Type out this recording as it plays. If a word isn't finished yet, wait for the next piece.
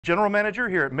General Manager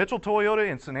here at Mitchell Toyota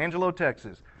in San Angelo,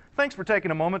 Texas. Thanks for taking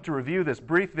a moment to review this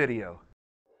brief video.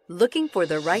 Looking for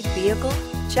the right vehicle?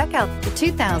 Check out the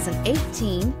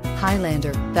 2018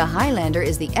 Highlander. The Highlander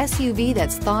is the SUV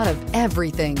that's thought of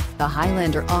everything. The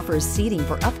Highlander offers seating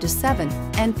for up to 7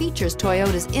 and features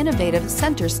Toyota's innovative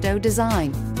center stow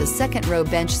design. The second row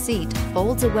bench seat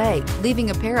folds away,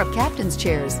 leaving a pair of captain's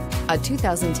chairs. A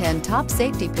 2010 top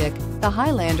safety pick, the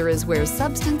Highlander is where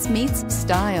substance meets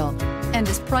style and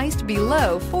is priced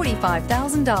below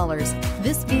 $45,000.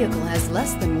 This vehicle has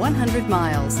less than 100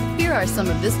 miles. Here are some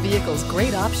of this vehicle's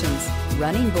great options: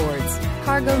 running boards,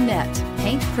 cargo net,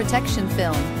 paint protection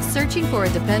film. Searching for a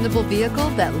dependable vehicle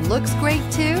that looks great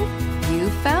too? You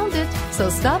found it, so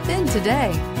stop in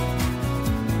today.